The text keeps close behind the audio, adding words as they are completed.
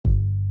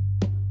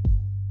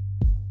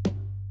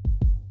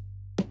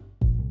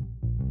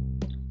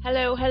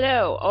Hello,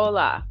 hello,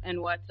 hola,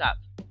 and what's up?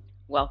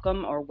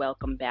 Welcome or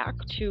welcome back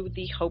to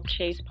the Hope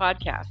Chase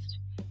podcast.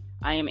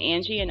 I am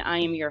Angie and I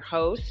am your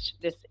host.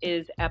 This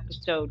is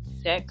episode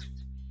 6.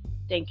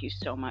 Thank you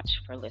so much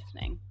for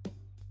listening.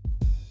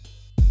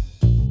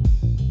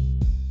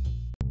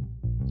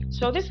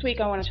 So, this week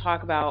I want to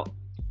talk about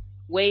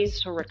ways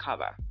to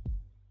recover,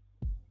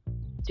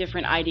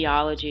 different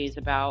ideologies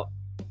about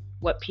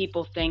what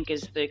people think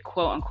is the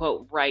quote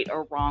unquote right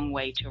or wrong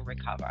way to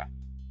recover.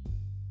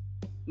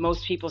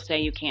 Most people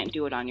say you can't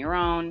do it on your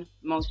own.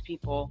 Most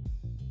people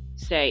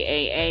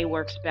say AA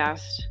works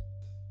best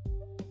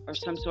or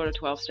some sort of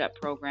 12-step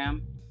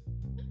program.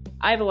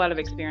 I have a lot of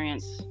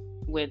experience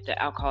with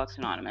the Alcoholics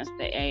Anonymous,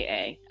 the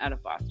AA out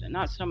of Boston.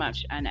 Not so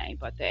much NA,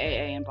 but the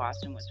AA in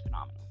Boston was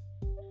phenomenal.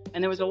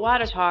 And there was a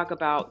lot of talk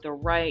about the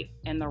right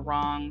and the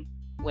wrong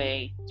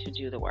way to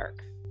do the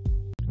work.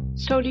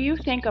 So do you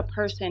think a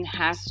person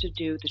has to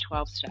do the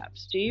 12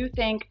 steps? Do you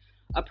think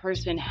a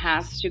person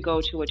has to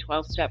go to a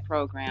 12-step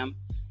program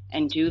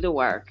and do the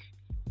work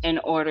in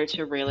order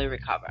to really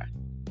recover?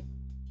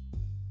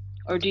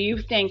 Or do you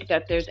think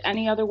that there's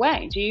any other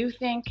way? Do you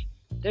think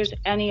there's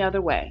any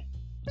other way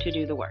to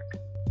do the work?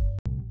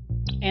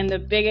 And the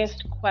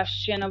biggest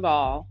question of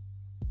all,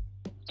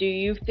 do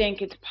you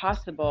think it's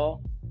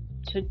possible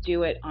to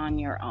do it on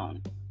your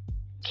own?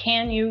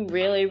 Can you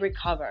really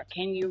recover?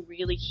 Can you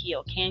really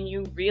heal? Can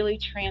you really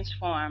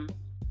transform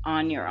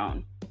on your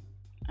own?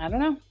 I don't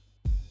know.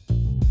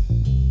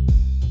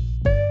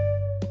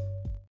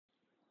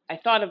 I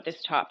thought of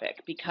this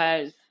topic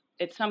because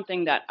it's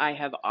something that I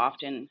have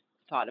often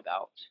thought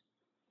about.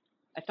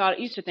 I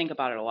used to think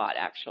about it a lot,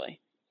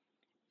 actually,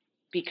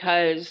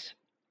 because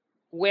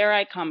where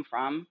I come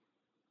from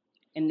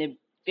in the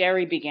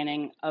very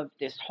beginning of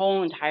this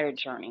whole entire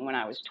journey, when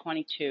I was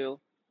 22,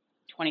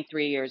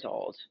 23 years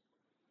old,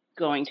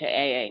 going to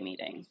AA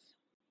meetings,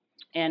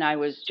 and I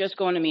was just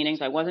going to meetings.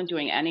 I wasn't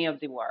doing any of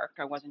the work.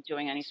 I wasn't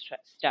doing any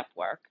step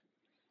work.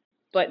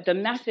 But the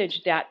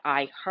message that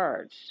I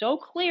heard so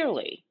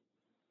clearly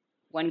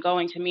when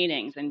going to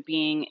meetings and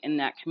being in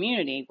that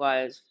community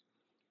was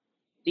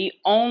the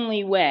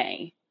only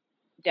way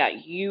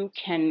that you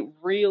can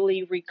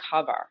really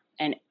recover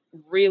and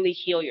really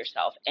heal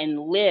yourself and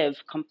live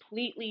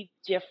completely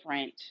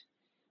different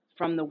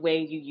from the way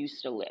you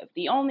used to live.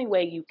 The only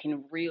way you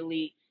can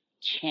really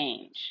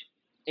change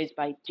is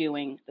by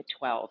doing the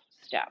 12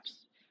 steps.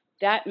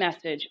 That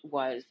message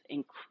was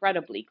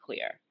incredibly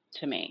clear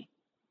to me.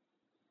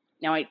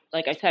 Now,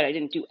 like I said, I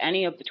didn't do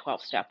any of the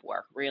 12-step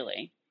work,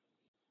 really.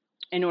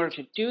 In order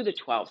to do the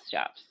 12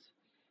 steps,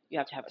 you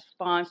have to have a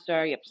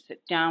sponsor, you have to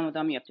sit down with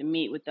them, you have to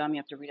meet with them, you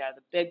have to read out of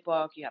the big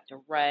book, you have to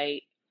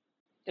write.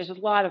 There's a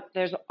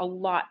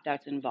lot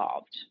that's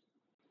involved.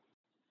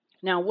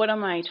 Now, what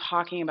am I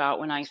talking about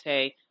when I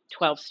say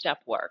 12-step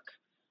work?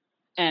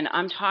 And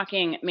I'm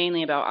talking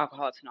mainly about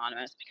Alcoholics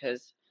Anonymous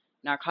because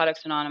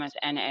Narcotics Anonymous,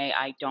 NA,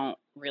 I don't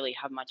really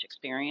have much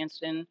experience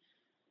in.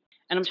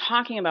 And I'm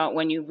talking about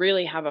when you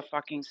really have a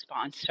fucking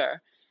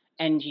sponsor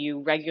and you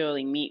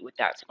regularly meet with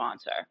that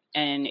sponsor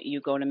and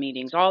you go to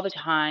meetings all the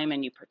time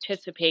and you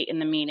participate in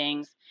the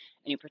meetings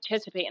and you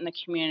participate in the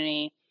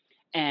community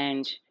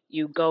and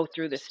you go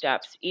through the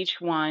steps,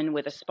 each one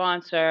with a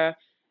sponsor.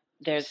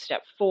 There's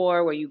step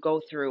 4 where you go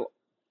through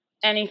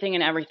anything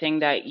and everything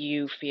that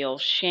you feel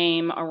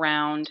shame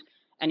around,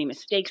 any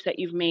mistakes that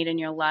you've made in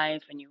your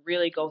life, and you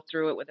really go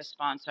through it with a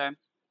sponsor,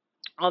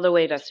 all the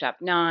way to step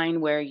 9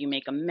 where you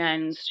make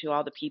amends to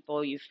all the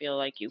people you feel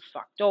like you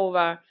fucked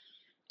over.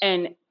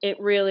 And it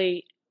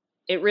really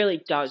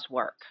does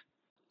work.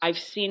 I've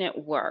seen it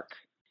work.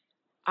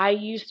 I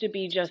used to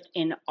be just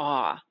in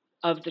awe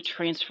of the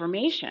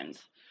transformations.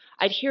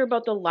 I'd hear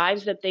about the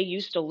lives that they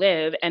used to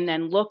live and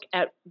then look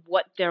at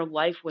what their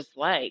life was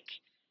like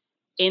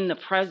in the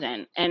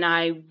present, and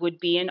I would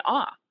be in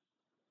awe.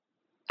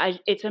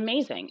 It's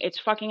amazing. It's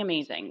fucking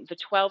amazing. The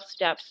 12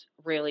 steps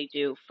really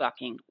do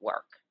fucking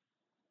work.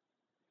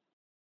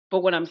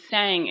 But what I'm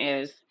saying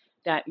is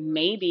that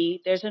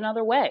maybe there's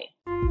another way.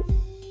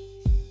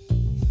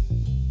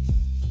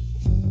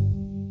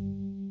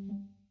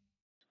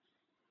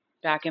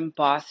 Back in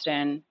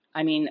Boston,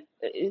 I mean,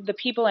 the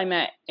people I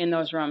met in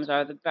those rooms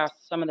are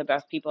some of the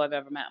best people I've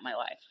ever met in my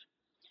life.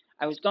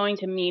 I was going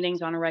to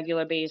meetings on a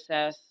regular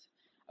basis.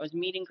 I was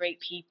meeting great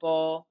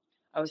people.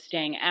 I was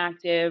staying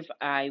active.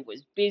 I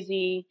was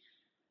busy.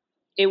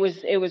 It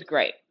was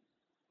great.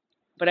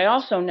 But I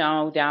also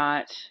know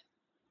that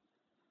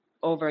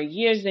over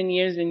years and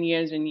years and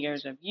years and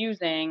years of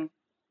using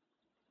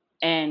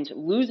and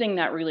losing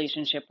that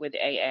relationship with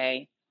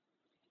AA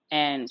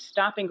and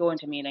stopping going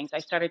to meetings, I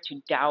started to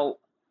doubt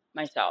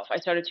myself. I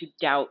started to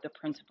doubt the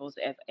principles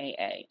of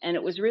AA. And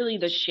it was really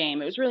the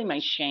shame. It was really my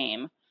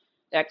shame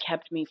that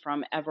kept me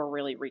from ever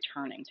really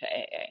returning to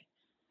AA.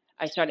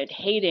 I started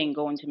hating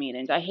going to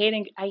meetings. I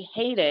hated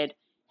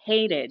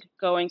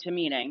going to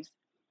meetings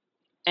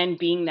and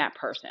being that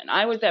person.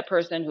 I was that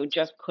person who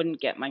just couldn't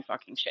get my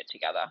fucking shit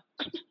together.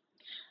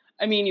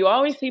 I mean, you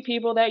always see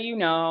people that you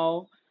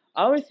know,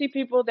 always see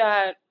people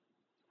that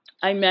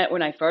I met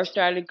when I first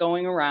started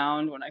going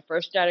around, when I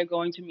first started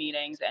going to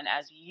meetings, and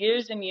as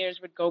years and years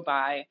would go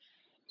by,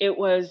 it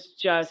was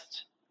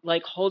just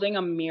like holding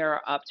a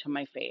mirror up to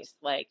my face.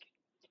 Like,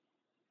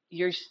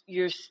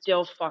 you're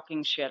still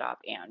fucking shit up,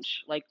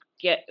 Ange. Like,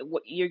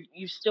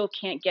 you still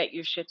can't get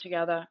your shit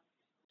together.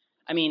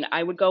 I mean,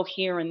 I would go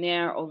here and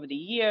there over the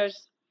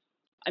years.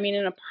 I mean,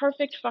 in a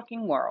perfect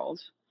fucking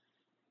world,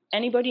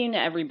 anybody and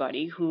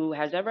everybody who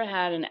has ever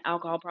had an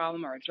alcohol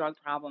problem or a drug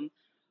problem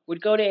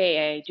would go to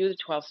AA, do the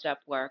 12-step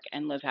work,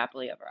 and live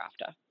happily ever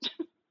after.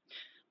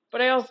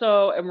 But I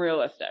also am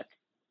realistic.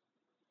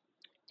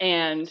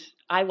 And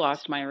I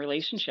lost my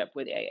relationship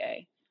with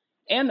AA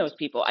and those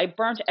people. I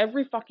burnt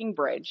every fucking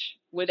bridge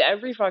with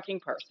every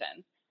fucking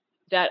person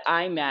that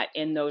I met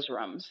in those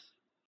rooms.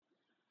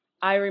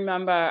 I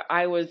remember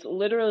I was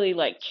literally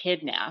like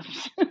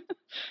kidnapped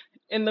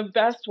in the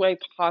best way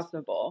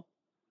possible.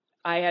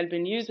 I had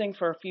been using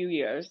for a few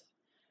years,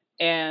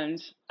 and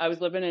I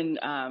was living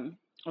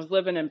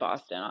in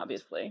Boston,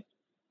 obviously,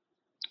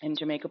 in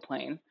Jamaica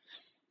Plain,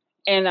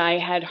 and I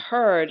had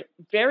heard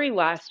very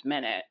last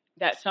minute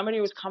that somebody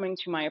was coming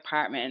to my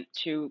apartment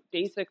to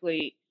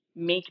basically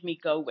make me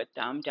go with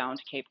them down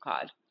to Cape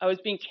Cod. I was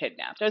being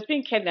kidnapped. I was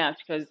being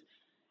kidnapped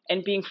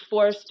and being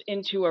forced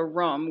into a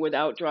room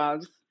without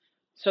drugs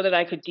so that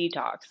I could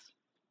detox.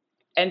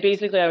 And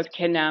basically, I was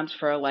kidnapped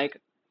for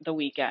like the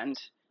weekend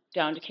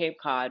down to Cape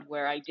Cod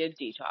where I did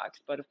detox.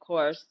 But of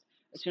course,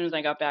 as soon as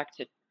I got back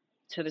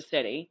to the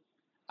city,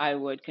 I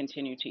would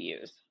continue to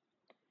use.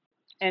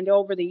 And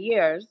over the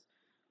years,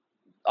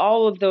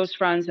 all of those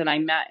friends that I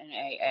met in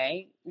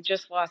AA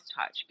just lost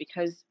touch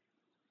because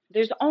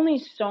there's only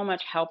so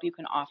much help you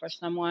can offer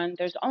someone.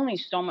 There's only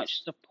so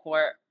much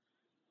support.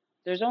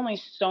 There's only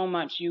so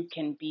much you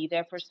can be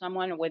there for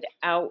someone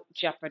without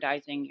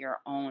jeopardizing your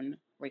own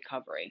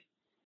recovery.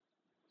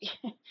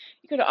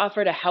 You could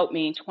offer to help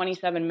me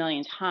 27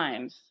 million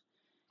times,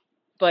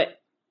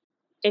 but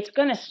it's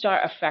going to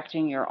start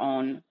affecting your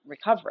own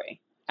recovery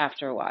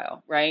after a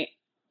while, right?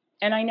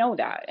 And I know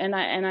that, and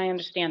I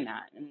understand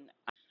that. And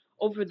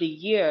over the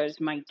years,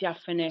 my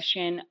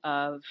definition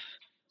of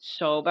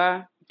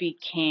sober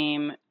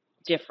became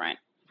different,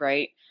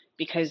 right?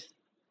 Because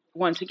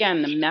once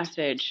again, the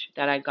message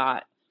that I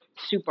got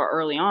super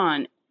early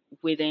on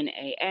within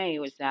AA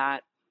was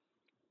that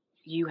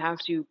you have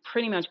to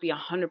pretty much be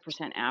 100%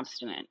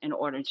 abstinent in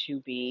order to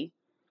be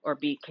or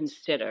be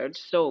considered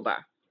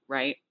sober,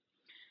 right?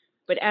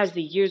 But as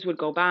the years would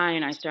go by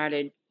and I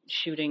started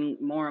shooting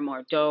more and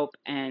more dope,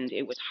 and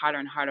it was harder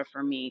and harder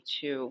for me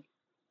to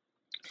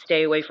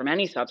stay away from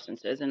any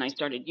substances, and I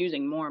started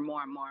using more and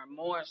more and more and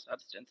more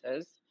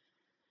substances,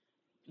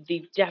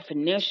 the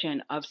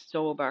definition of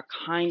sober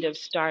kind of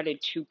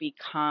started to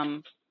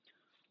become,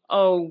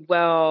 oh,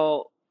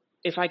 well,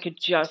 if I could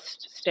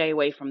just stay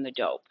away from the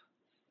dope,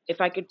 if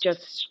I could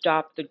just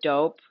stop the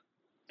dope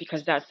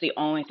because that's the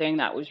only thing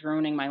that was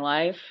ruining my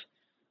life,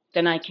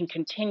 then I can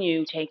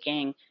continue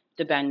taking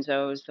the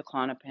benzos, the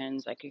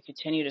Klonopins. I could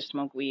continue to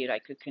smoke weed. I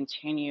could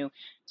continue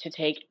to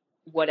take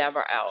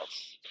whatever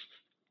else.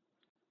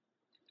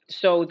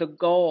 So the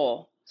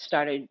goal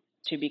started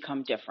to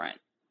become different,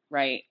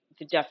 right?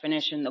 The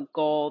definition, the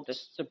goal, the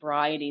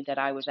sobriety that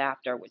I was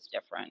after was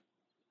different.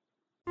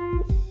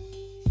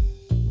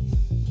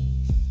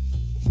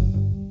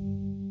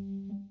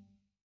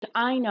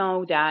 I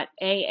know that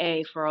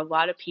AA for a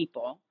lot of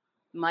people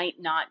might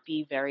not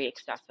be very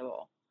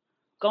accessible.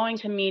 Going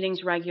to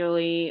meetings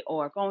regularly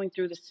or going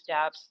through the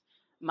steps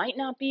might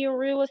not be a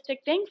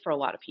realistic thing for a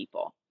lot of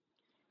people.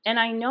 And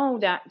I know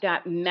that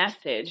that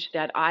message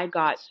that I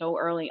got so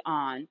early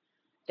on,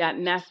 that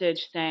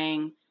message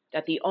saying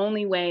that the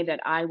only way that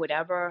I would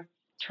ever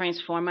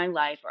transform my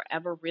life or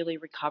ever really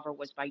recover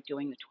was by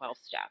doing the 12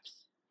 steps.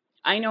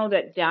 I know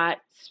that that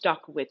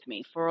stuck with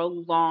me for a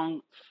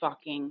long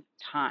fucking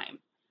time.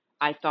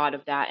 I thought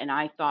of that and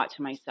I thought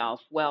to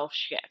myself, well,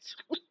 shit.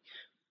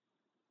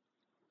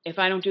 If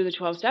I don't do the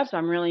 12 steps,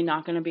 I'm really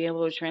not going to be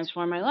able to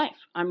transform my life.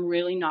 I'm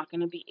really not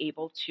going to be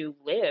able to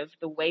live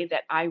the way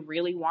that I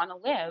really want to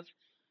live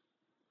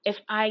if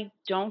I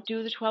don't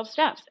do the 12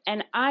 steps.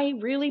 And I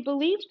really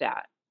believed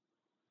that.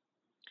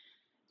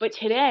 But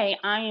today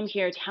I am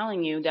here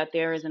telling you that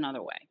there is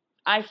another way.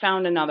 I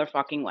found another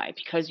fucking way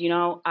because,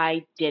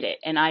 I did it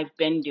and I've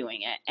been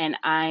doing it. And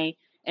I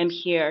am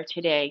here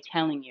today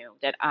telling you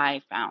that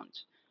I found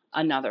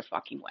another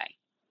fucking way.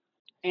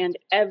 And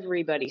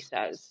everybody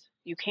says,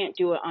 you can't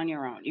do it on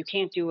your own. You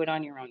can't do it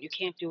on your own. You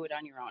can't do it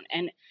on your own.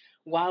 And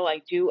while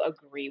I do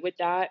agree with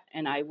that,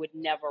 and I would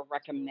never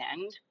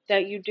recommend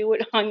that you do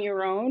it on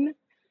your own,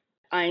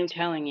 I'm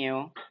telling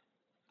you,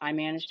 I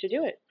managed to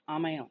do it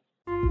on my own.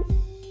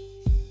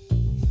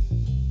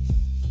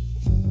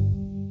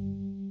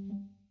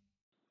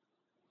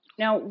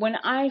 Now, when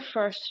I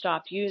first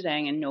stopped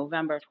using in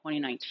November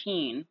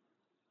 2019,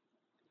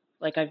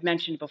 like I've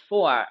mentioned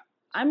before,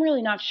 I'm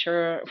really not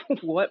sure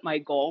what my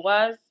goal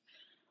was.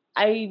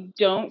 I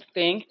don't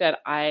think that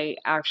I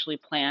actually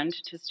planned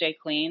to stay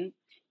clean.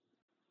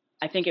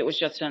 I think it was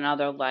just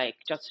another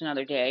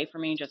day for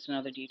me, just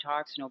another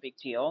detox, no big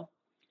deal.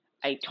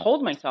 I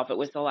told myself it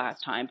was the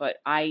last time, but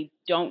I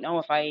don't know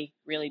if I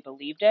really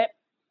believed it.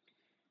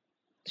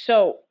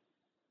 So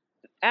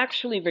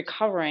actually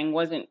recovering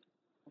wasn't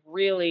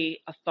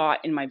really a thought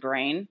in my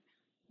brain.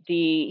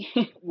 The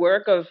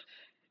work of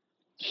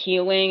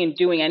healing and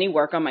doing any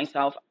work on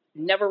myself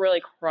never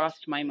really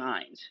crossed my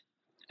mind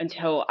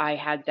until I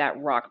had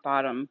that rock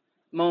bottom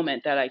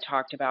moment that I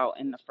talked about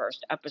in the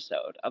first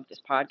episode of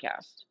this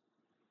podcast.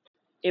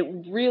 It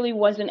really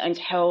wasn't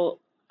until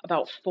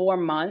about 4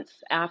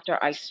 months after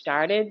I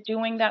started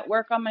doing that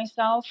work on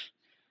myself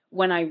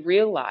when I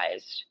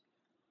realized,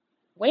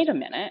 wait a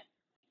minute,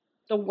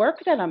 the work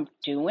that I'm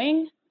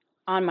doing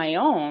on my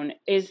own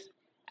is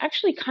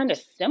actually kind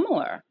of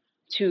similar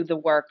to the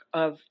work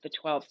of the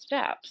 12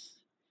 steps.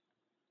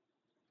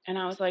 And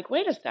I was like,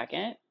 wait a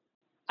second,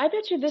 I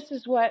bet you this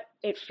is what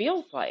it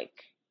feels like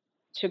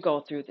to go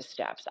through the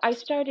steps. I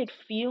started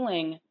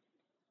feeling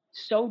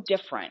so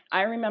different.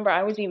 I remember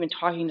I was even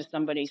talking to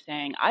somebody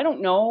saying, I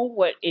don't know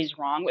what is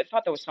wrong with, I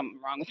thought there was something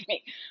wrong with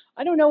me.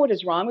 I don't know what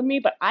is wrong with me,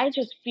 but I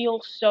just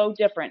feel so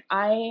different.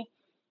 And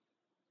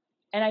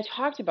I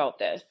talked about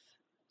this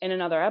in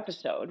another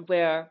episode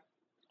where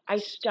I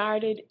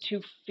started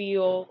to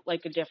feel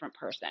like a different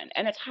person.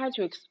 And it's hard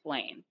to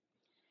explain.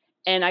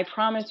 And I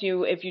promise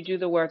you, if you do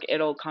the work,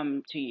 it'll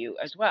come to you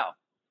as well.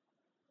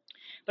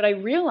 But I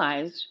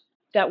realized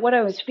that what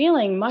I was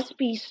feeling must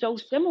be so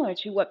similar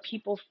to what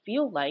people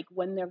feel like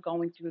when they're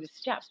going through the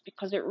steps,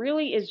 because it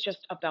really is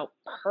just about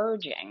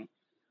purging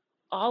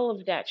all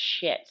of that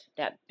shit,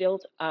 that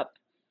built up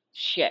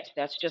shit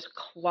that's just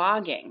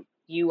clogging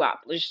you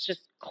up. It's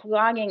just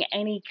clogging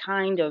any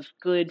kind of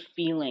good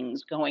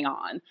feelings going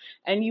on.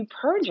 And you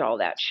purge all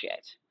that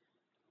shit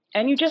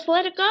and you just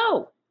let it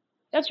go.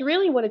 That's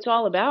really what it's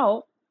all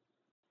about.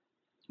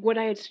 What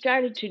I had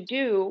started to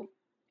do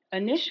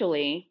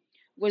initially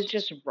was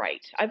just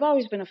write. I've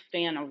always been a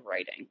fan of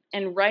writing,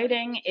 and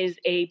writing is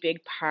a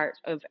big part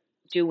of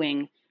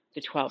doing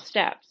the 12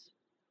 steps.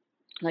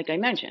 Like I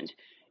mentioned,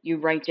 you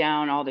write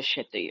down all the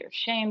shit that you're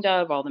ashamed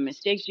of, all the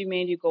mistakes you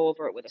made, you go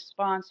over it with a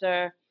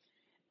sponsor,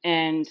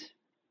 and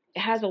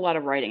it has a lot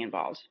of writing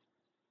involved.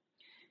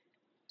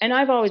 And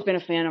I've always been a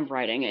fan of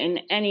writing in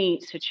any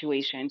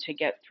situation to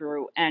get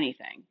through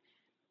anything.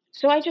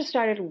 So I just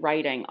started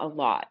writing a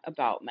lot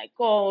about my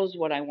goals,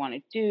 what I want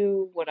to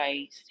do, what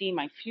I see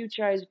my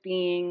future as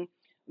being,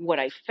 what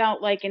I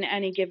felt like in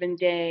any given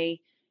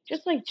day,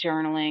 just like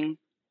journaling,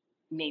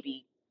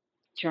 maybe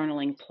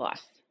journaling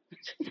plus.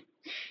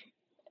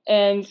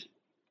 And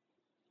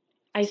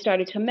I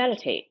started to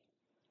meditate.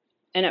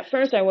 And at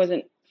first I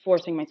wasn't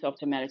forcing myself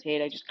to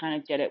meditate. I just kind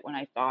of did it when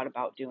I thought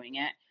about doing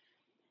it.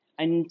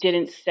 I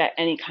didn't set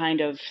any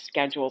kind of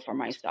schedule for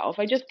myself.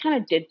 I just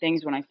kind of did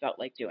things when I felt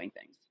like doing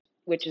things,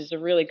 which is a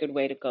really good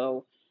way to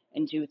go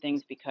and do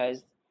things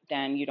because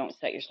then you don't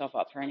set yourself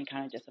up for any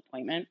kind of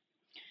disappointment.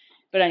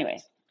 But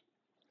anyways,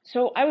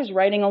 so I was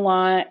writing a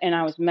lot and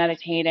I was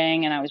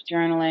meditating and I was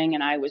journaling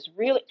and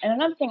and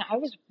another thing, I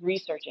was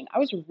researching. I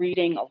was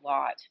reading a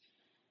lot.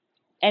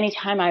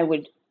 Anytime I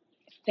would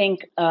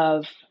think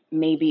of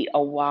maybe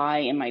a why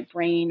in my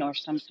brain or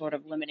some sort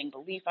of limiting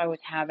belief I was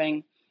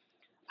having,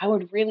 I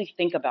would really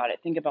think about it,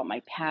 think about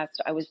my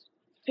past. I was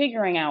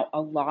figuring out a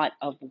lot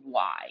of the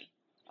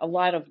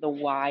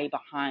why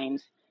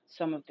behind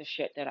some of the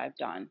shit that I've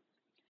done.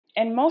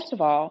 And most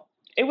of all,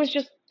 it was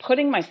just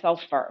putting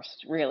myself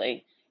first,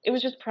 really. It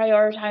was just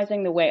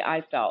prioritizing the way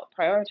I felt,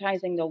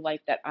 prioritizing the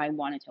life that I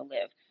wanted to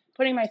live,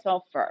 putting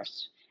myself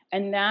first.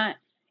 And that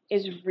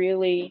is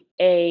really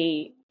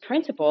a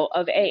principle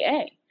of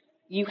AA.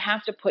 You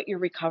have to put your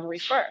recovery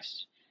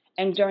first.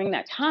 And during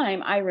that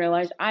time, I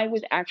realized I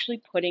was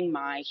actually putting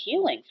my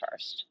healing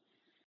first.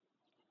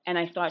 And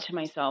I thought to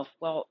myself,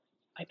 well,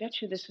 I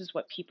bet you this is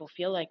what people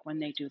feel like when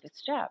they do the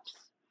steps.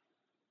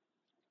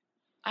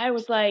 I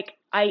was like,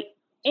 I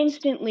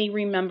instantly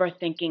remember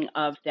thinking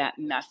of that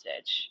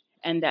message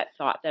and that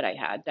thought that I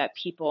had that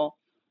people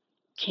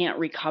can't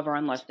recover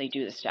unless they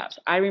do the steps.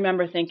 I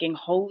remember thinking,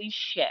 holy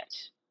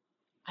shit,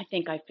 I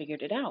think I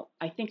figured it out.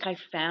 I think I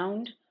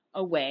found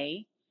a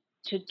way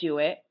to do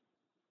it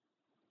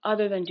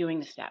other than doing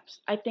the steps.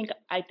 I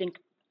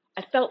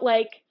felt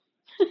like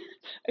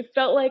I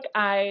felt like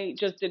I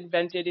just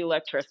invented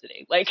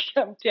electricity. Like,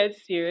 I'm dead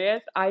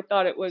serious. I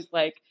thought it was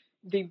like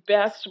the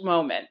best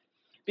moment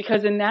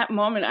because in that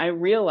moment I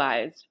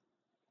realized,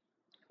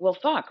 well,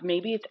 fuck,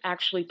 maybe it's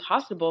actually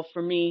possible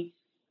for me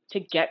to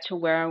get to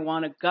where I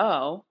want to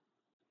go.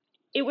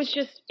 It was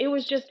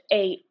just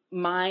a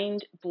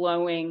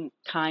mind-blowing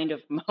kind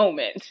of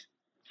moment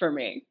for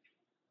me.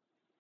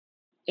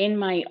 In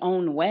my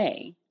own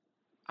way,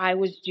 I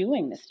was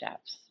doing the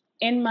steps.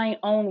 In my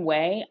own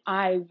way,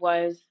 I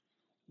was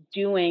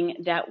doing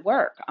that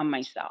work on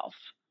myself.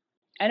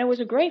 And it was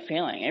a great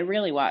feeling. It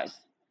really was.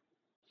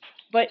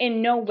 But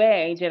in no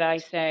way did I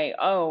say,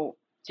 oh,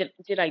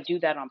 did I do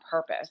that on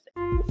purpose?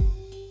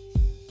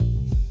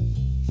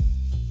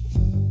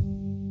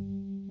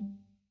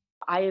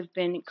 I have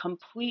been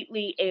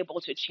completely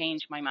able to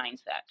change my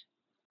mindset.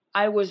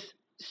 I was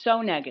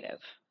so negative.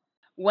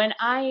 When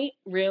I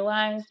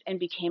realized and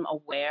became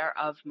aware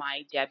of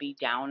my Debbie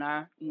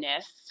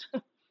Downer-ness,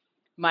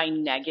 my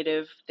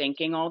negative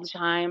thinking all the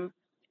time,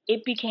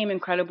 it became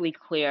incredibly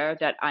clear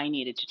that I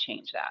needed to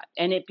change that.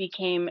 And it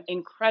became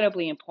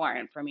incredibly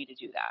important for me to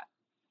do that.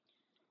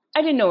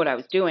 I didn't know what I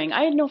was doing.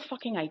 I had no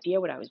fucking idea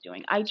what I was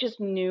doing. I just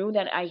knew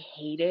that I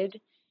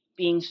hated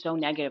being so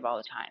negative all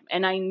the time.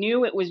 And I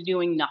knew it was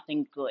doing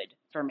nothing good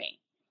for me.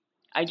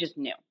 I just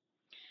knew.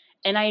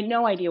 And I had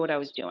no idea what I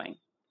was doing.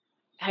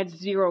 I had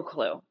zero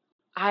clue.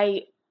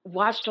 I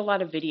watched a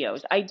lot of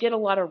videos. I did a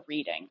lot of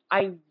reading.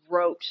 I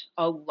wrote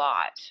a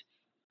lot.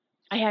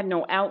 I had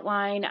no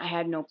outline. I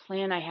had no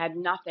plan. I had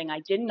nothing.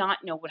 I did not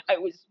know what I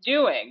was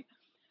doing.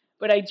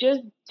 But I just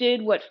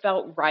did what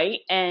felt right.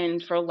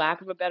 And for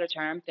lack of a better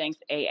term, thanks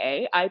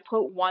AA, I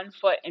put one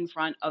foot in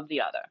front of the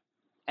other.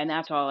 And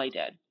that's all I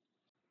did.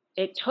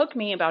 It took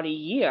me about a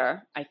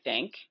year, I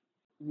think,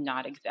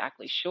 not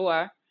exactly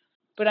sure.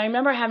 But I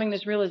remember having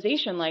this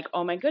realization like,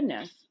 oh my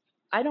goodness,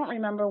 I don't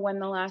remember when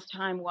the last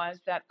time was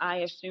that I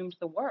assumed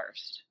the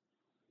worst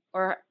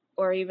or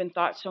even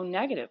thought so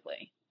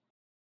negatively.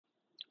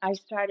 I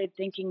started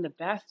thinking the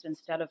best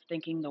instead of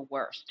thinking the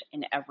worst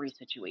in every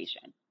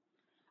situation.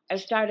 I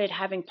started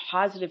having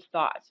positive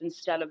thoughts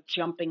instead of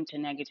jumping to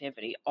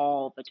negativity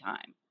all the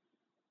time.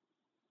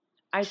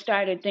 I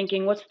started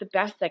thinking, what's the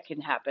best that can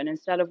happen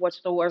instead of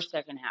what's the worst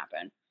that can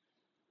happen?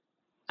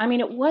 I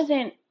mean, it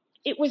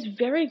was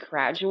very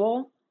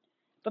gradual,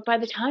 but by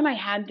the time I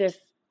had this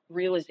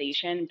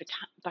realization,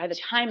 by the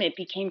time it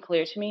became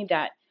clear to me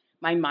that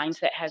my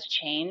mindset has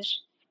changed,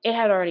 it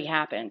had already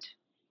happened.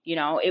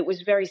 It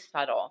was very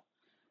subtle,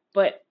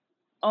 but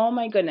oh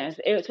my goodness,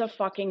 it's a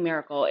fucking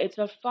miracle. It's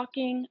a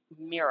fucking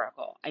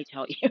miracle, I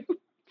tell you.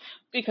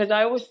 Because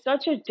I was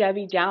such a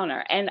Debbie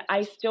Downer and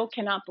I still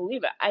cannot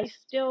believe it. I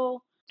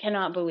still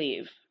cannot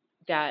believe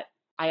that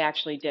I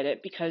actually did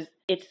it because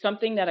it's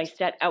something that I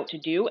set out to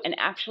do and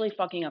actually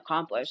fucking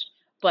accomplished,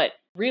 but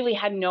really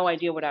had no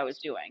idea what I was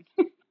doing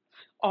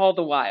all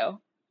the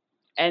while.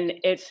 And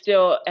it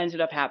still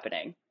ended up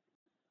happening.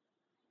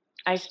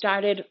 I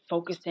started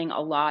focusing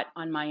a lot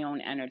on my own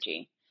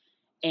energy.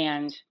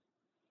 And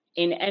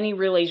in any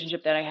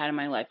relationship that I had in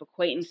my life,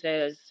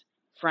 acquaintances,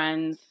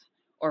 friends,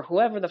 or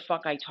whoever the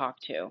fuck I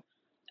talked to,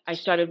 I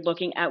started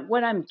looking at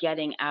what I'm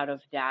getting out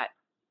of that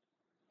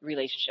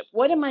relationship.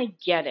 What am I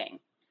getting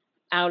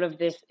out of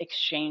this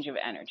exchange of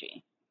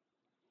energy?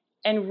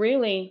 And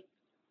really,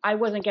 I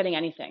wasn't getting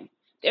anything.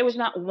 There was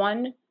not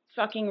one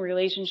fucking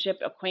relationship,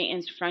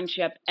 acquaintance,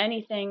 friendship,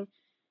 anything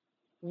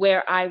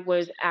where I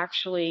was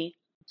actually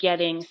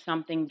getting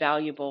something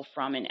valuable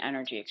from an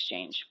energy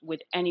exchange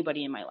with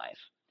anybody in my life.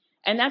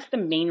 And that's the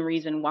main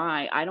reason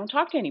why I don't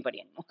talk to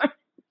anybody anymore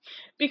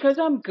because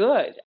I'm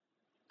good.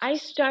 I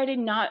started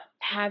not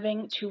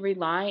having to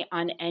rely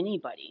on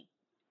anybody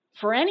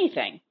for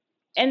anything.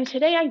 And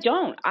today I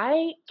don't.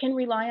 I can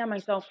rely on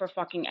myself for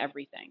fucking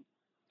everything.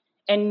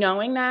 And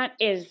knowing that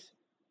is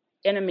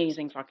an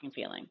amazing fucking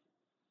feeling.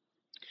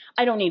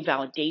 I don't need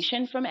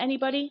validation from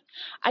anybody.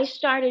 I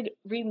started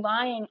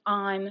relying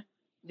on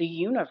the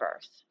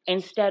universe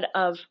instead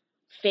of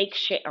fake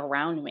shit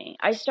around me.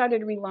 I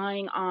started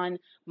relying on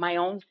my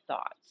own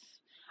thoughts.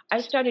 I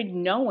started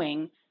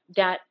knowing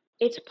that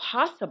it's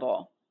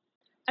possible.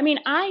 I mean,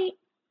 I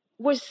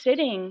was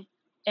sitting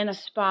in a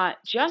spot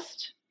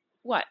just,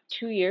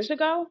 2 years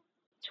ago?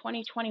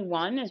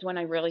 2021 is when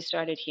I really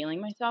started healing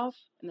myself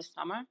in the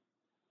summer.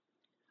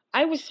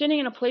 I was sitting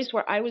in a place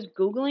where I was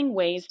Googling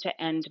ways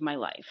to end my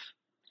life.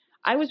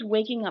 I was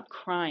waking up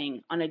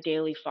crying on a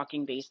daily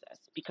fucking basis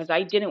because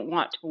I didn't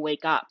want to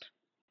wake up.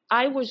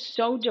 I was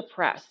so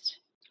depressed.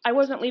 I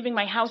wasn't leaving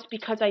my house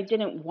because I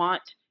didn't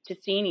want to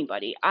see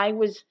anybody. I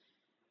was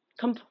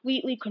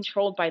completely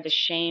controlled by the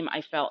shame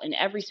I felt in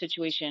every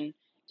situation,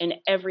 in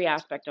every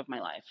aspect of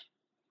my life.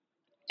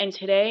 And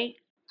today,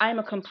 I'm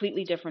a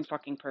completely different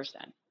fucking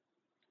person.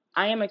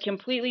 I am a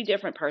completely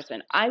different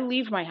person. I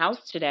leave my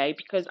house today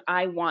because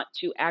I want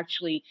to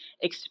actually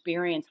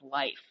experience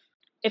life.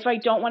 If I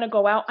don't want to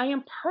go out, I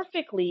am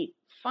perfectly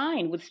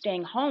fine with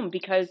staying home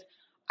because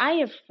I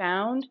have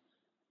found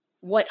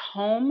what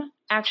home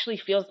actually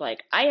feels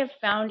like. I have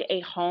found a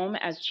home,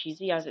 as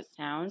cheesy as it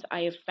sounds,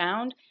 I have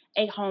found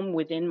a home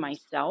within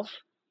myself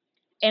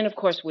and, of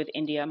course, with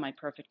India, my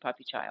perfect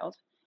puppy child.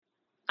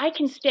 I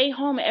can stay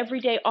home every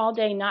day, all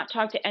day, not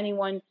talk to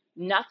anyone,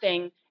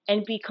 nothing,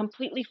 and be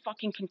completely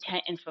fucking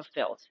content and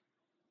fulfilled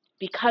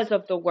because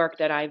of the work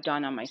that I've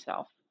done on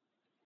myself.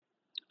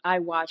 I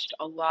watched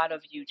a lot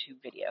of YouTube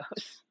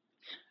videos.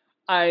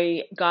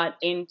 I got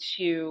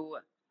into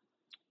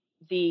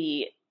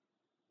the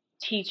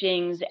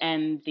teachings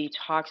and the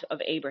talks of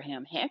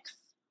Abraham Hicks,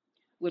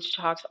 which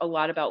talks a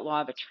lot about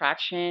law of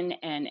attraction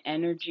and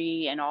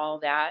energy and all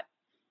that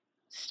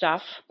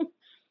stuff.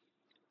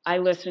 I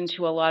listened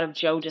to a lot of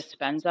Joe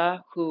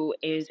Dispenza, who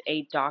is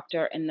a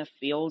doctor in the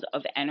field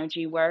of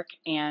energy work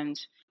and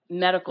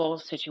medical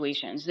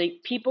situations.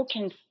 People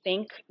can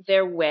think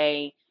their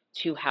way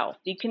to health.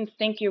 You can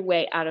think your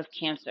way out of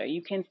cancer.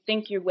 You can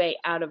think your way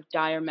out of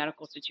dire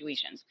medical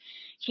situations.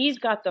 He's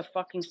got the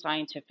fucking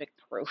scientific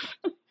proof.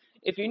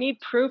 If you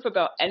need proof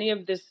about any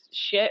of this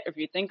shit, if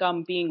you think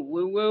I'm being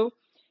woo-woo,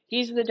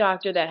 he's the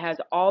doctor that has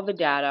all the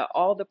data,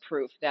 all the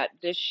proof that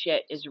this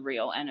shit is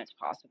real and it's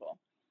possible.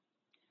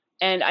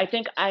 And I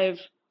think I've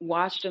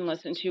watched and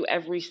listened to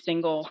every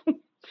single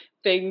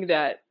thing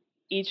that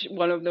each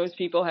one of those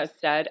people has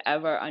said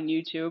ever on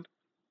YouTube.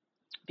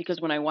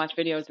 Because when I watch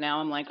videos now,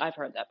 I'm like, I've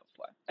heard that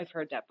before. I've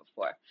heard that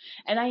before.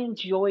 And I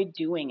enjoyed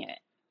doing it.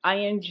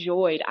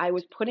 I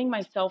was putting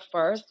myself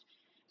first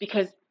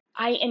because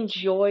I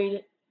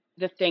enjoyed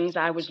the things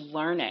I was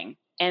learning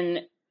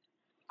and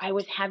I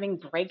was having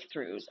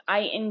breakthroughs. I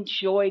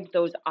enjoyed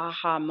those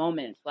aha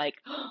moments. Like,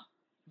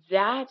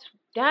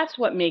 that's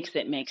what makes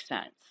it make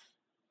sense.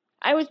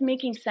 I was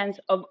making sense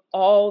of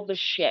all the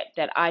shit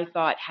that I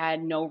thought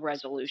had no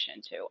resolution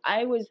to.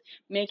 I was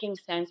making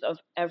sense of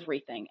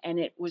everything, and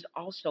it was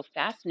also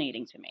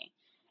fascinating to me.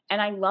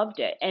 And I loved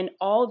it. And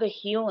all the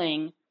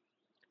healing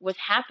was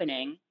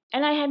happening,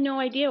 and I had no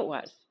idea it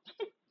was.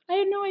 I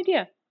had no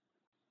idea.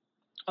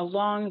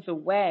 Along the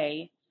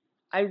way,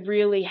 I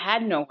really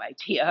had no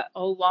idea.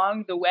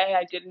 Along the way,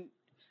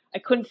 I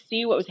couldn't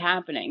see what was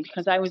happening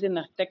because I was in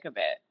the thick of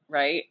it,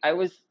 right? I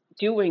was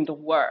doing the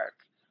work.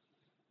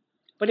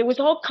 But it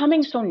was all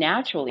coming so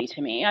naturally to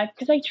me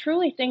because I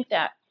truly think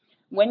that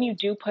when you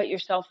do put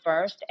yourself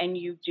first and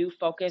you do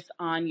focus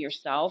on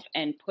yourself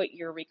and put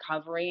your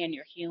recovery and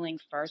your healing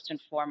first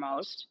and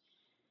foremost,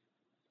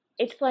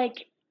 it's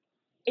like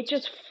it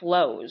just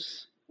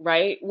flows,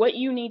 right? What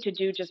you need to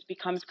do just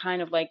becomes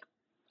kind of like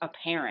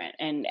apparent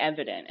and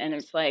evident. And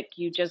it's like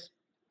you just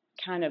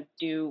kind of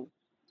do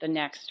the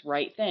next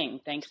right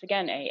thing. Thanks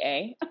again,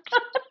 AA.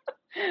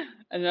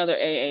 Another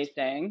AA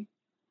saying.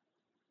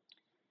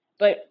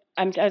 But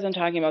as I'm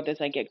talking about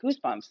this, I get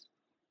goosebumps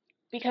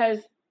because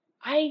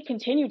I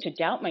continued to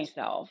doubt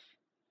myself.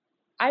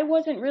 I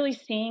wasn't really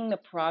seeing the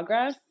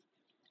progress.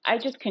 I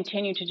just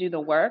continued to do the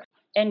work.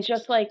 And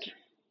just like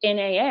in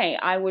AA,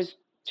 I was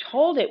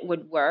told it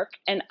would work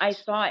and I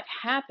saw it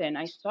happen.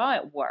 I saw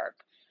it work.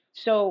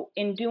 So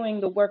in doing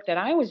the work that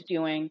I was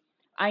doing,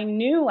 I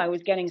knew I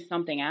was getting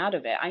something out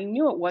of it. I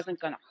knew it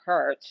wasn't going to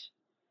hurt,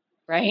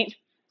 right?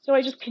 So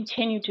I just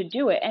continued to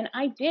do it. And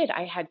I did.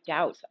 I had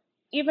doubts.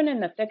 Even in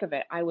the thick of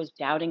it, I was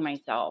doubting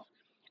myself.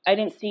 I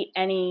didn't see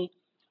any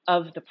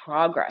of the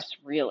progress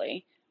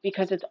really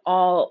because it's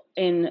all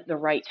in the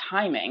right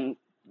timing.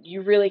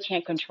 You really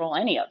can't control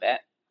any of it.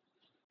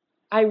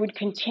 I would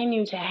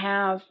continue to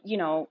have,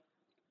 I'm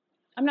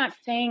not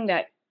saying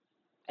that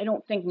I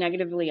don't think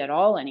negatively at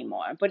all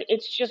anymore, but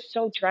it's just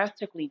so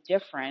drastically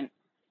different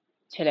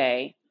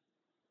today.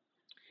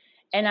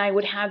 And I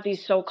would have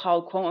these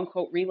so-called quote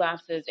unquote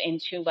relapses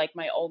into like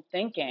my old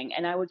thinking,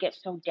 and I would get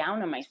so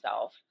down on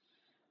myself.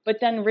 But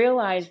then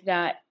realize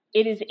that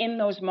it is in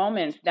those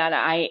moments that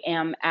I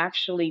am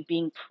actually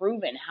being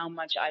proven how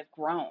much I've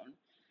grown.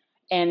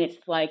 And it's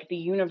like the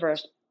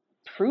universe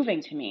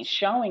proving to me,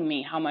 showing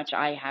me how much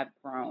I have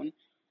grown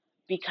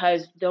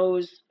because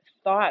those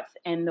thoughts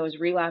and those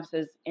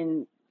relapses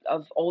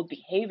of old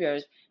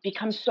behaviors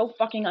become so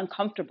fucking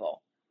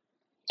uncomfortable.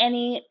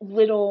 Any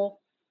little,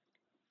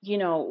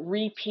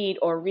 repeat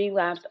or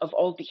relapse of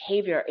old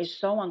behavior is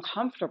so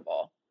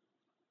uncomfortable.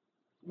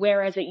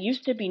 Whereas it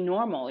used to be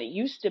normal, it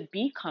used to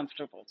be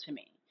comfortable to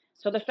me.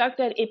 So the fact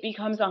that it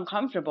becomes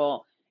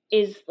uncomfortable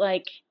is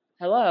like,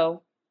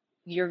 hello,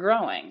 you're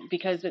growing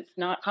because it's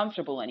not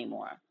comfortable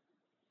anymore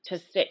to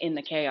sit in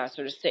the chaos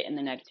or to sit in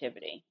the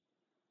negativity.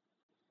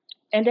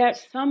 And at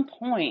some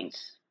point,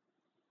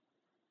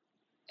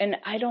 and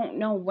I don't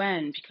know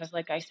when, because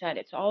like I said,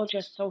 it's all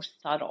just so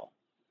subtle.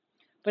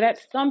 But at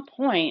some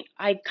point,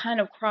 I kind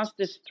of crossed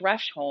this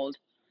threshold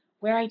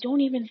where I don't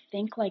even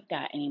think like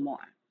that anymore.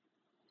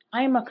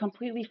 I am a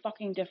completely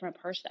fucking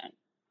different person.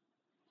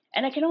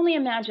 And I can only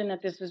imagine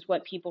that this is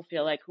what people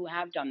feel like who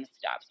have done the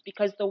steps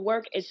because the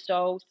work is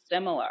so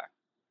similar.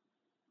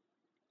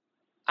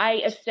 I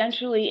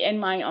essentially, in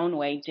my own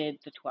way, did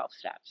the 12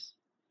 steps.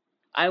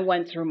 I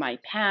went through my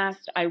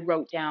past. I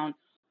wrote down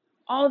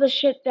all the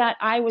shit that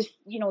I was,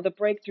 the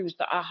breakthroughs,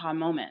 the aha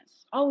moments.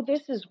 Oh,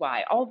 this is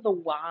why. All the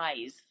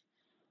whys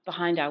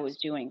behind why I was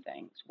doing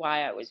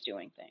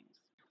things.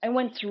 I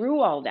went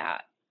through all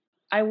that.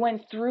 I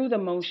went through the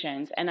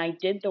motions and I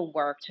did the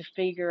work to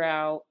figure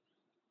out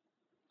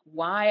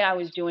why I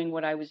was doing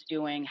what I was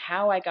doing,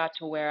 how I got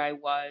to where I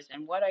was,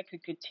 and what I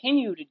could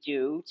continue to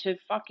do to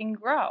fucking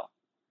grow.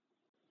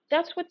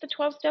 That's what the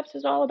 12 steps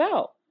is all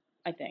about,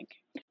 I think.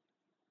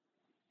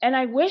 And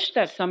I wish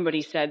that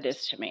somebody said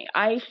this to me.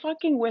 I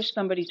fucking wish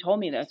somebody told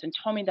me this and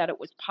told me that it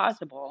was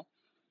possible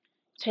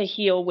to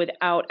heal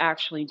without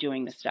actually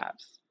doing the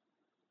steps.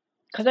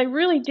 Because I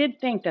really did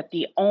think that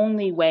the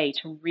only way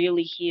to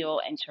really heal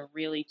and to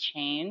really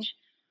change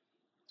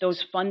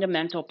those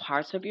fundamental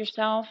parts of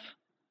yourself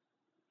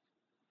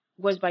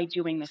was by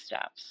doing the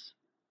steps.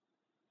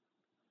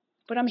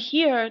 But I'm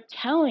here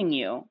telling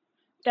you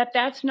that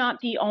that's not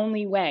the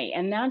only way.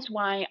 And that's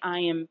why I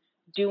am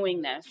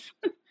doing this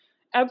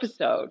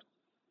episode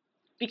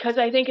because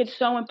I think it's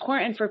so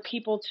important for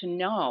people to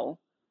know,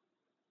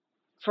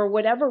 for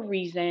whatever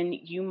reason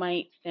you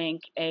might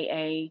think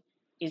AA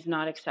is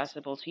not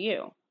accessible to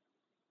you.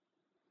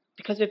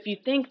 Because if you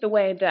think the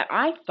way that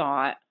I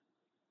thought,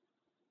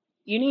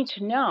 you need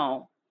to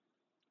know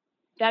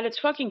that it's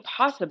fucking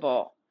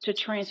possible to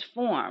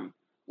transform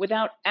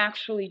without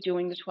actually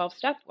doing the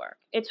 12-step work.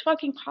 It's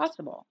fucking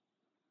possible.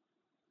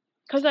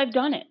 Because I've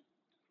done it.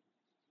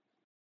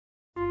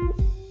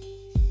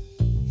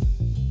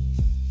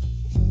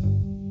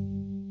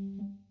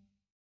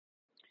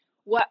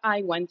 What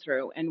I went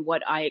through and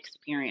what I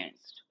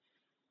experienced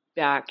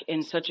back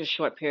in such a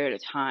short period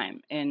of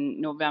time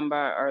in November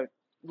or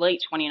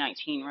late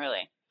 2019,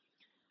 really.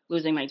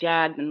 Losing my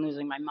dad, then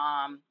losing my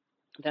mom,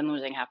 then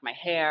losing half my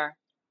hair,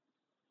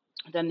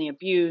 then the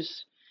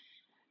abuse,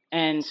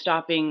 and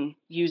stopping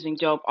using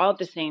dope all at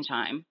the same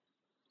time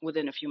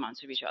within a few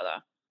months of each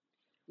other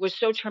was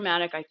so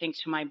traumatic, I think,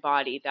 to my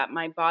body that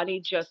my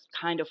body just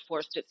kind of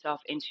forced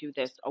itself into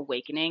this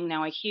awakening.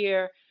 Now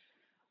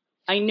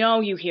I know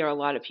you hear a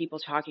lot of people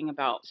talking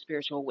about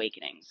spiritual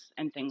awakenings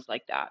and things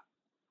like that.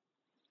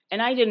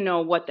 And I didn't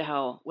know what the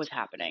hell was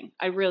happening.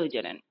 I really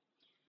didn't.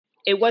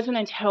 It wasn't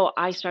until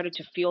I started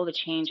to feel the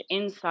change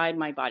inside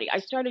my body. I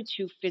started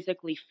to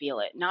physically feel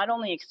it, not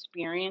only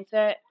experience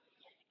it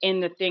in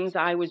the things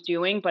I was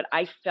doing, but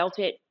I felt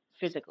it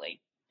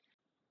physically.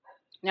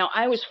 Now,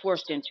 I was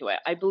forced into it.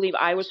 I believe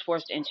I was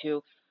forced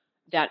into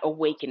that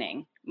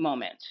awakening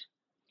moment.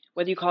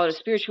 Whether you call it a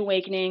spiritual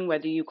awakening,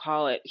 whether you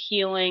call it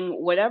healing,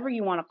 whatever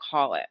you want to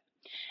call it.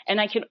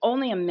 And I can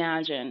only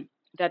imagine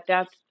that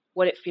that's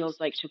what it feels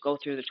like to go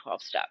through the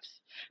 12 steps.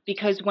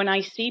 Because when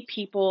I see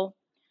people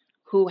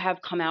who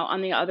have come out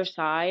on the other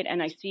side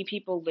and I see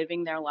people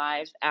living their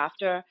lives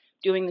after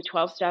doing the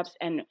 12 steps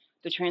and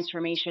the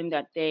transformation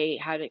that they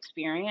had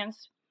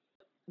experienced,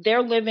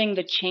 they're living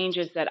the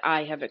changes that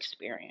I have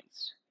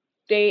experienced.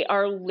 They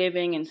are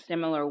living in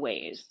similar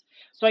ways.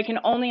 So I can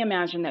only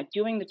imagine that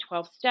doing the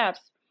 12 steps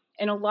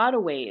in a lot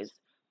of ways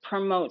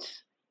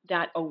promotes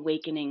that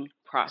awakening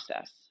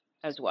process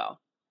as well,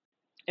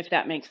 if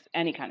that makes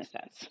any kind of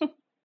sense.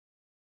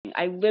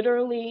 I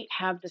literally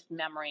have this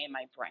memory in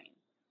my brain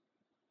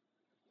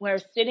where I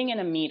was sitting in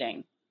a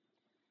meeting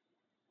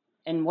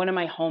in one of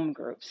my home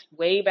groups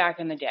way back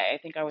in the day. I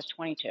think I was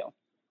 22.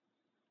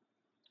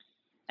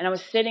 And I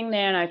was sitting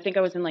there, and I think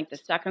I was in like the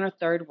second or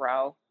third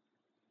row.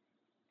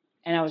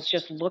 And I was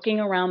just looking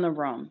around the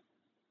room.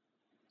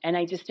 And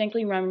I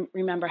distinctly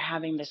remember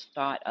having this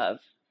thought of,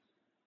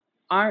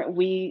 aren't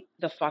we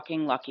the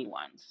fucking lucky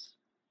ones?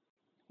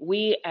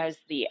 We, as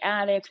the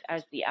addicts,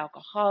 as the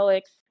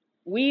alcoholics,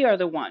 we are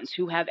the ones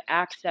who have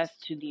access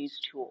to these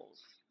tools.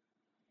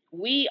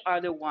 We are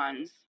the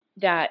ones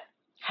that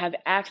have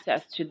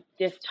access to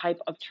this type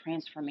of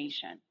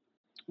transformation.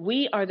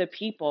 We are the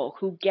people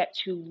who get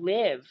to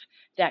live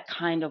that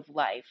kind of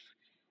life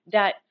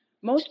that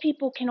most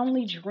people can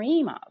only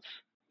dream of.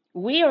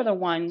 We are the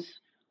ones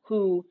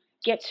who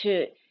get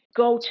to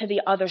go to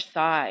the other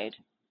side.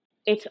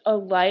 It's a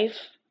life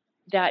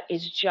that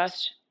is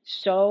just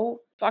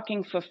so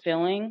fucking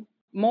fulfilling,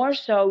 more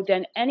so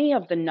than any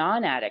of the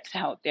non-addicts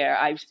out there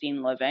I've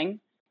seen living.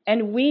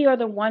 And we are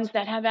the ones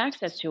that have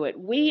access to it.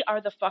 We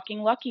are the fucking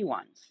lucky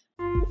ones.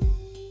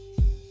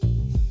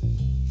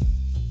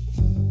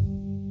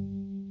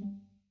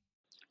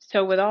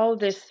 So with all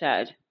this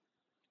said,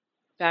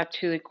 back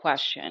to the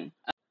question,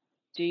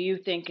 do you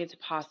think it's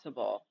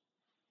possible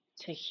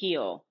to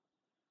heal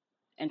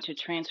and to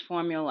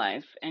transform your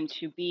life and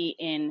to be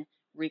in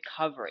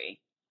recovery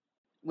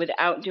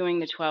without doing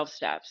the 12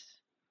 steps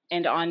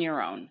and on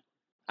your own?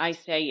 I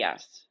say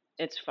yes,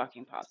 it's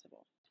fucking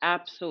possible.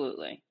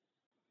 Absolutely.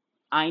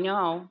 I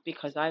know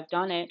because I've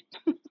done it.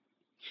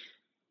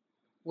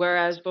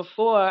 Whereas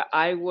before,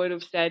 I would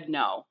have said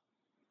no,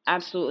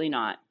 absolutely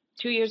not.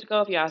 2 years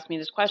ago, if you asked me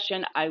this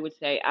question, I would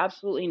say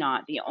absolutely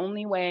not. The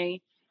only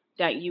way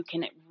that you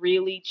can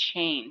really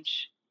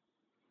change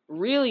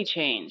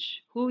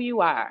who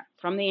you are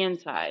from the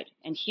inside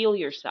and heal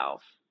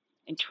yourself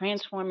and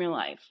transform your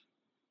life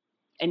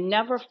and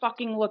never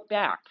fucking look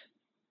back.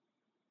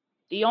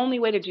 The only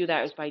way to do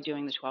that is by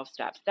doing the 12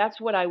 steps. That's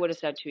what I would have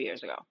said 2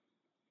 years ago.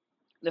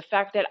 The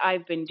fact that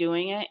I've been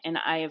doing it and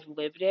I have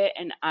lived it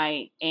and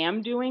I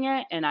am doing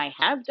it and I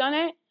have done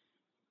it,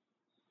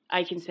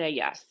 I can say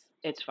yes,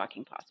 it's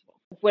fucking possible.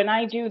 When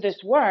I do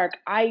this work,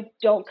 I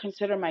don't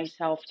consider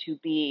myself to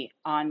be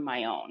on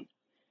my own.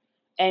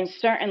 And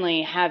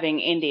certainly having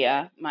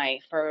India, my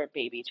fur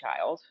baby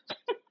child,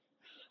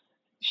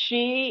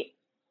 she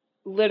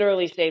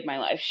literally saved my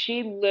life.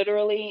 She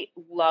literally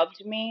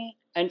loved me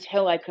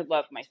until I could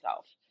love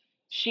myself.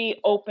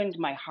 She opened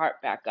my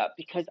heart back up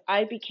because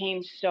I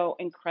became so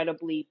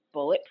incredibly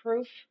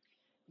bulletproof.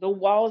 The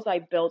walls I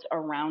built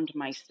around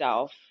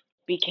myself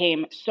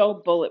became so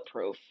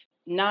bulletproof.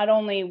 Not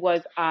only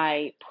was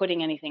I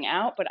putting anything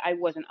out, but I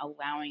wasn't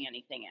allowing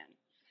anything in.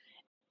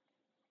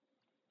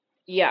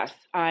 Yes,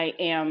 I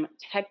am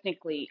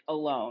technically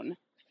alone,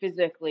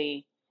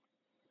 physically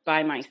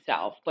by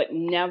myself, but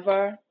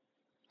never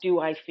do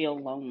I feel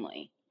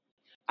lonely?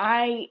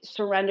 I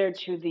surrendered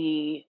to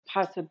the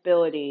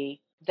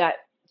possibility that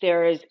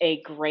there is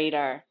a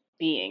greater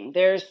being.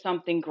 There's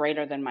something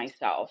greater than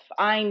myself.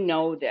 I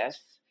know this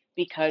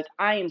because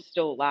I am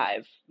still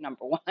alive,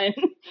 number one,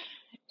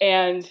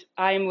 and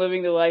I am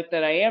living the life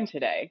that I am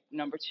today,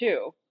 number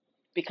two,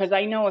 because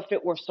I know if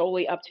it were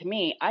solely up to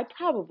me, I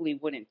probably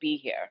wouldn't be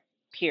here,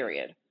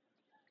 period.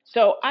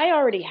 So I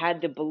already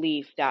had the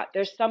belief that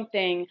there's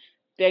something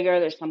bigger,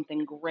 there's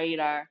something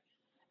greater.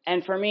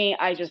 And for me,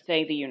 I just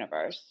say the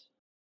universe.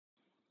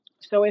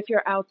 So if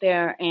you're out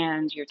there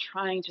and you're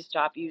trying to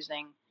stop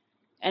using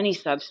any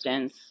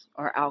substance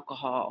or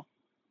alcohol,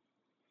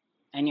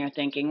 and you're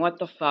thinking, what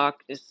the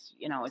fuck, this,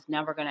 is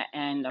never going to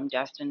end. I'm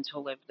destined to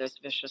live this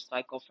vicious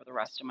cycle for the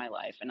rest of my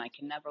life, and I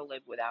can never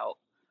live without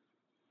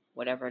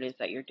whatever it is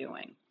that you're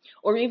doing.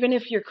 Or even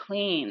if you're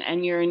clean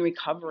and you're in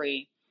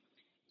recovery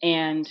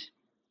and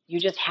you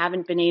just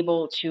haven't been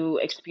able to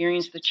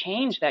experience the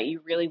change that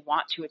you really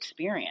want to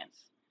experience.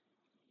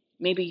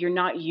 Maybe you're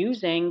not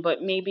using,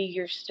 but maybe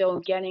you're still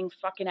getting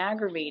fucking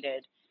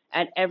aggravated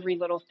at every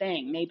little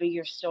thing. Maybe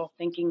you're still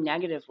thinking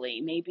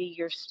negatively. Maybe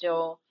you're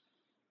still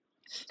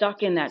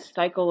stuck in that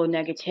cycle of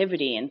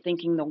negativity and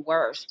thinking the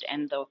worst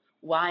and the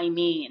why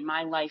me and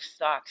my life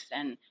sucks.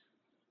 And,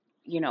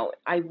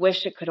 I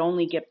wish it could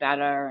only get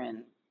better.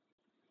 And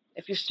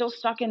if you're still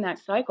stuck in that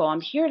cycle,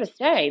 I'm here to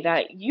say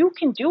that you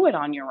can do it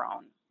on your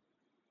own.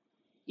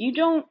 You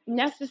don't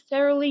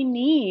necessarily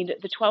need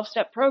the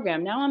 12-step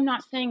program. Now, I'm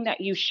not saying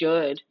that you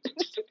should.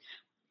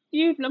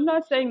 I'm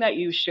not saying that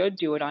you should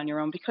do it on your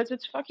own because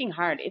it's fucking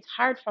hard. It's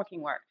hard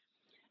fucking work.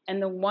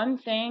 And the one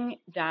thing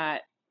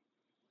that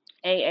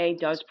AA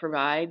does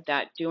provide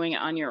that doing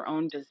it on your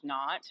own does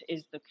not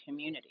is the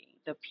community,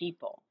 the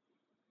people.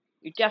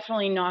 You're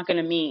definitely not going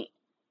to meet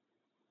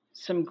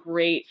some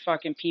great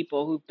fucking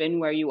people who've been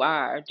where you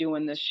are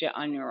doing this shit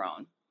on your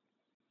own.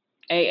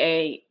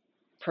 AA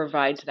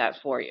provides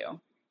that for you.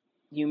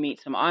 You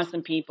meet some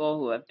awesome people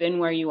who have been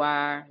where you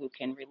are, who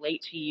can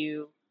relate to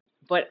you.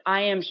 But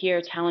I am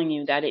here telling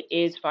you that it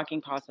is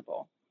fucking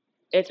possible.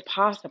 It's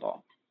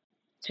possible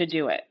to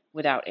do it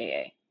without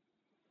AA.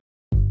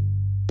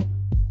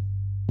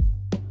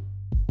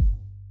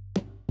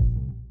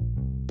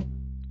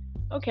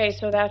 Okay,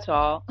 so that's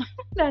all.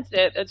 That's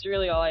it. That's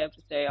really all I have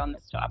to say on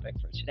this topic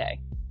for today.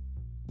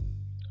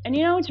 And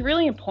it's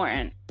really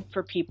important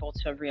for people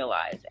to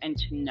realize and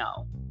to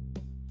know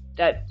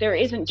that there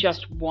isn't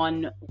just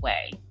one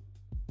way.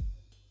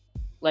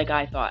 Like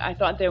I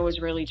thought there was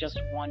really just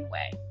one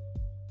way.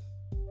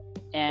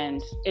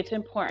 And it's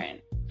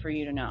important for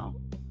you to know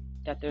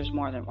that there's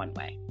more than one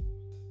way.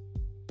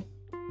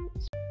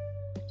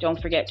 Don't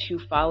forget to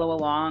follow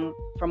along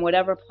from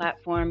whatever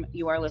platform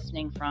you are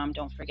listening from.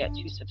 Don't forget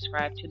to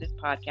subscribe to this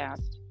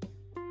podcast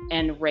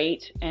and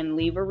rate and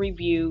leave a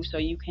review so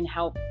you can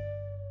help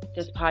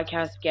this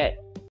podcast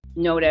get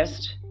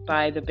noticed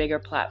by the bigger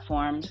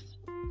platforms.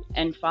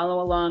 And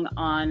follow along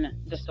on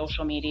the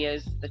social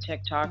medias, the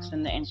TikToks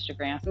and the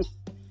Instagrams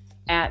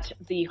at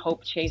the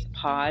Hope Chase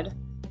Pod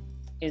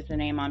is the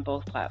name on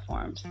both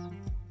platforms.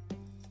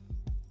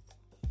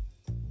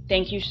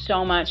 Thank you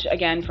so much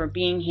again for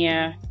being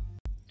here.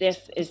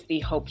 This is the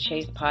Hope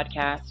Chase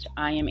Podcast.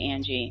 I am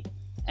Angie,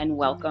 and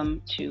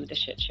welcome to the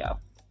Shit Show.